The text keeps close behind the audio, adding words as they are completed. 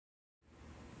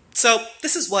So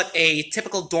this is what a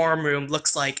typical dorm room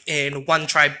looks like in One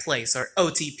Tribe Place, or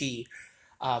OTP.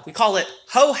 We call it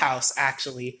Ho House,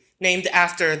 actually, named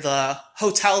after the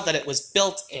hotel that it was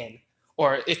built in,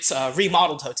 or it's a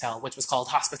remodeled hotel, which was called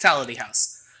Hospitality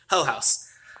House, Ho House.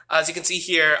 As you can see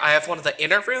here, I have one of the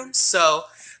inner rooms, so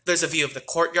there's a view of the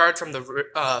courtyard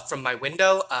from my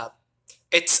window.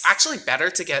 It's actually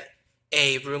better to get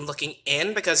a room looking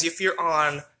in, because if you're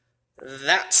on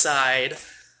that side,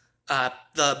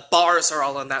 the bars are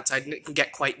all on that side, and it can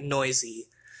get quite noisy.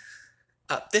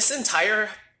 This entire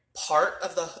part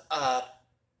of the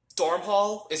dorm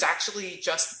hall is actually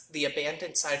just the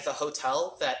abandoned side of the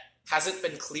hotel that hasn't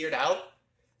been cleared out.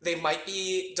 They might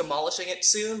be demolishing it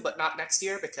soon, but not next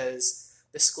year, because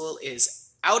the school is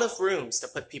out of rooms to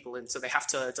put people in, so they have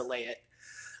to delay it.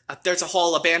 There's a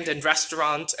whole abandoned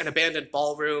restaurant, an abandoned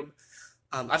ballroom.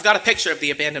 I've got a picture of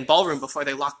the abandoned ballroom before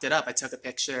they locked it up. I took a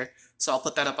picture, so I'll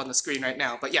put that up on the screen right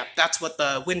now. But yeah, that's what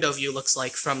the window view looks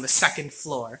like from the second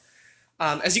floor.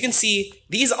 As you can see,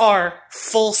 these are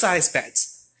full-size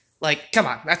beds. Like, come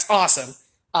on, that's awesome.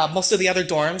 Most of the other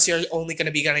dorms, you're only going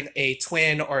to be getting a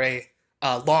twin or a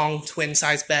long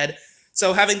twin-size bed.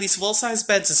 So having these full-size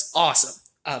beds is awesome.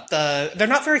 They're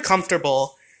not very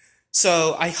comfortable,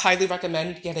 so I highly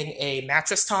recommend getting a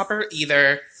mattress topper,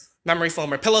 either memory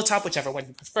foam or pillow top, whichever one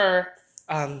you prefer.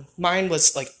 Mine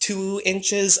was like 2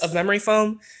 inches of memory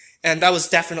foam, and that was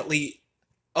definitely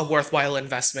a worthwhile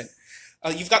investment.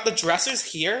 You've got the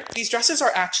dressers here. These dressers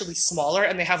are actually smaller,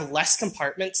 and they have less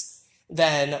compartments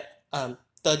than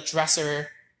the dresser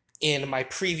in my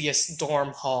previous dorm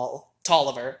hall,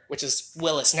 Tolliver, which is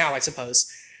Willis now, I suppose.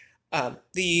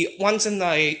 The ones in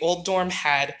the old dorm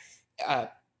had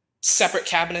separate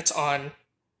cabinets on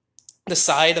the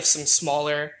side of some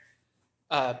smaller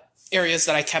areas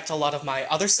that I kept a lot of my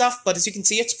other stuff, but as you can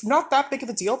see, it's not that big of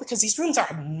a deal because these rooms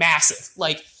are massive.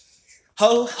 Like,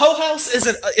 Ho House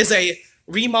is a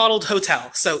remodeled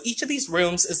hotel, so each of these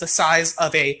rooms is the size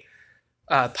of a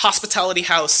hospitality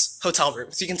house hotel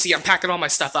room. So you can see I'm packing all my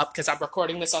stuff up because I'm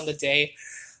recording this on the day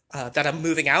that I'm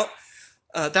moving out.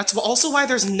 That's also why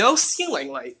there's no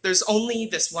ceiling light. There's only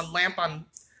this one lamp on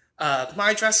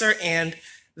my dresser and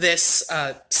this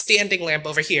standing lamp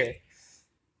over here.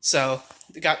 So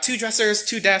we got 2 dressers,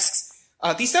 2 desks.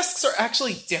 These desks are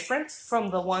actually different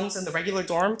from the ones in the regular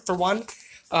dorm. For one,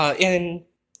 in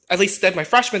at least in my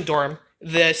freshman dorm,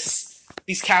 these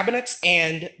cabinets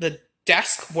and the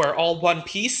desk were all one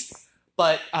piece,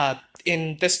 but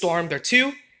in this dorm they're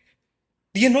 2.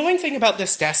 The annoying thing about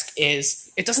this desk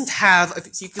is it doesn't have,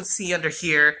 as you can see under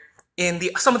here, in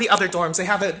some of the other dorms, they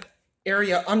have an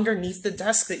area underneath the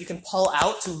desk that you can pull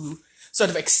out to sort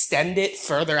of extend it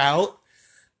further out.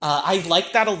 I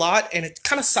like that a lot, and it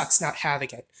kind of sucks not having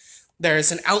it.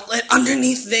 There's an outlet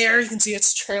underneath there, you can see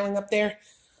it's trailing up there,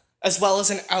 as well as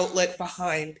an outlet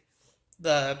behind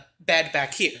the bed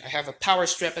back here. I have a power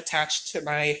strip attached to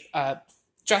my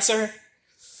dresser.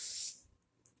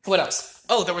 What else?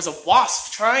 Oh, there was a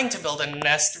wasp trying to build a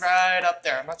nest right up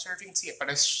there. I'm not sure if you can see it, but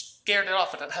I scared it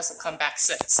off and it hasn't come back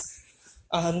since.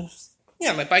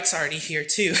 Yeah, my bike's already here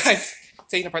too. I've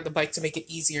taken apart the bike to make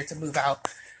it easier to move out.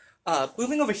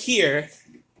 Moving over here,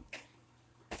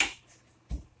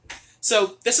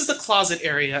 so this is the closet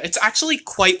area. It's actually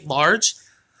quite large,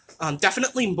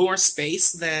 definitely more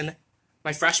space than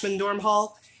my freshman dorm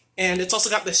hall, and it's also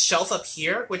got this shelf up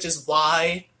here, which is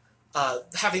why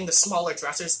having the smaller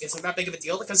dressers isn't that big of a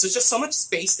deal, because there's just so much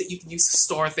space that you can use to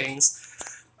store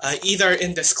things, either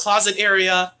in this closet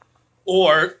area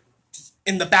or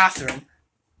in the bathroom.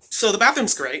 So the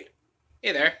bathroom's great.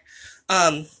 Hey there.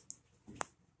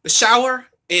 The shower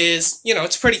is,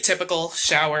 it's a pretty typical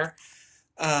shower.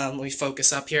 Let me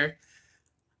focus up here.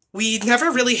 We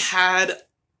never really had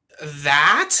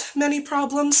that many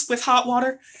problems with hot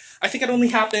water. I think it only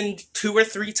happened 2 or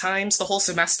 3 times the whole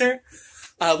semester,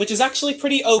 which is actually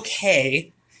pretty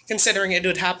okay, considering it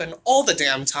would happen all the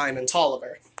damn time in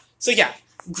Tolliver. So yeah,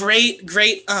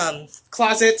 great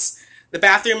closets. The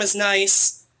bathroom is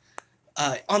nice.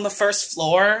 On the first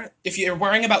floor, if you're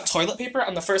worrying about toilet paper,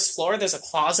 on the first floor there's a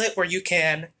closet where you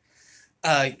can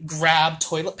grab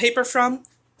toilet paper from.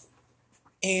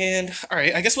 And,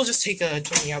 alright, I guess we'll just take a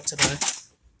journey out to the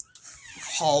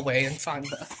hallway and find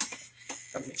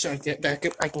gotta make sure I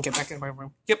can get back in my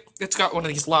room. Yep, it's got one of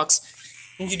these locks.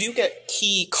 And you do get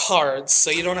key cards,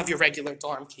 so you don't have your regular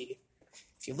dorm key.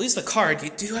 If you lose the card, you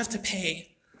do have to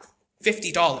pay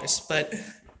 $50, but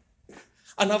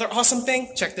another awesome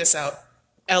thing, check this out,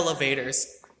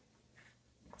 elevators.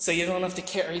 So you don't have to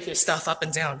carry your stuff up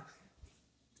and down.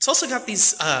 It's also got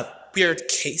these weird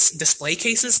display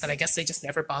cases that I guess they just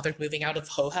never bothered moving out of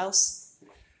Ho House.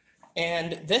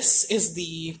 And this is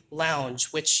the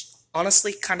lounge, which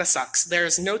honestly kind of sucks.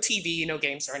 There's no TV, no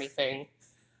games or anything.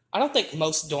 I don't think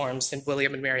most dorms in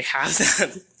William and Mary have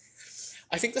them.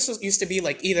 I think this used to be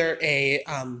like either a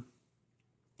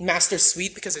master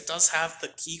suite because it does have the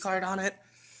key card on it,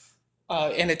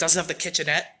 and it does have the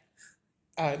kitchenette.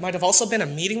 It might have also been a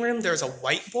meeting room. There's a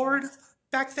whiteboard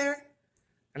back there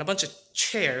and a bunch of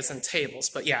chairs and tables.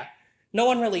 But yeah, no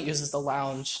one really uses the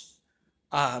lounge.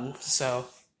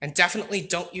 And definitely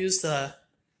don't use the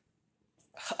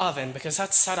oven because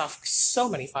that set off so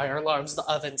many fire alarms the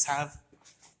ovens have.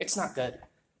 It's not good.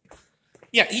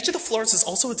 Yeah, each of the floors is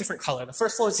also a different color. The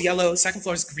first floor is yellow, second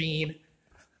floor is green.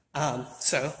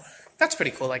 So that's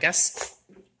pretty cool, I guess.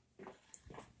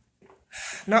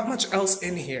 Not much else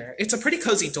in here. It's a pretty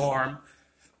cozy dorm.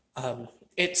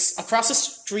 It's across the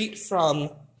street from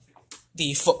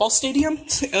the football stadium,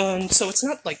 so it's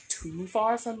not like too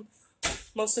far from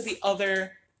most of the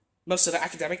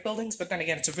academic buildings, but then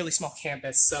again, it's a really small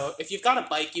campus, so if you've got a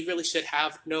bike, you really should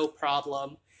have no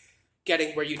problem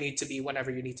getting where you need to be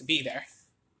whenever you need to be there.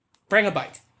 Bring a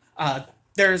bike.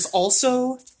 There's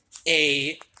also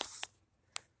a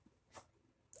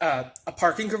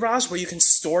parking garage where you can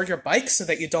store your bike so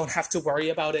that you don't have to worry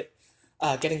about it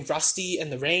getting rusty in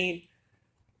the rain.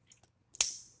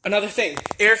 Another thing,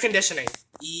 air conditioning.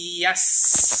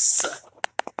 Yes!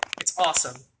 It's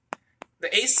awesome.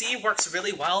 The AC works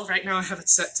really well. Right now I have it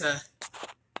set to,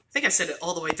 I think I set it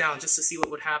all the way down just to see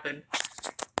what would happen.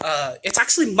 It's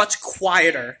actually much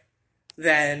quieter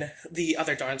than the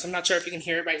other dorms. I'm not sure if you can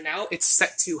hear it right now. It's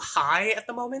set to high at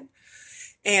the moment.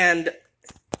 And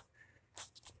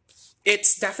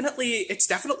it's definitely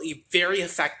very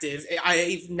effective.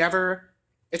 It's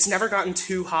never gotten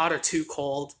too hot or too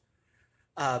cold.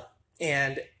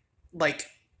 And like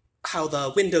how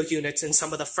the window units in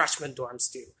some of the freshman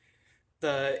dorms do.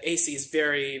 The AC is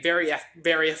very, very,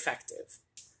 very effective.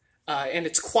 And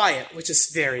it's quiet, which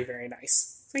is very, very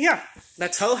nice. So yeah,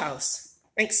 that's Ho House.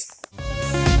 Thanks.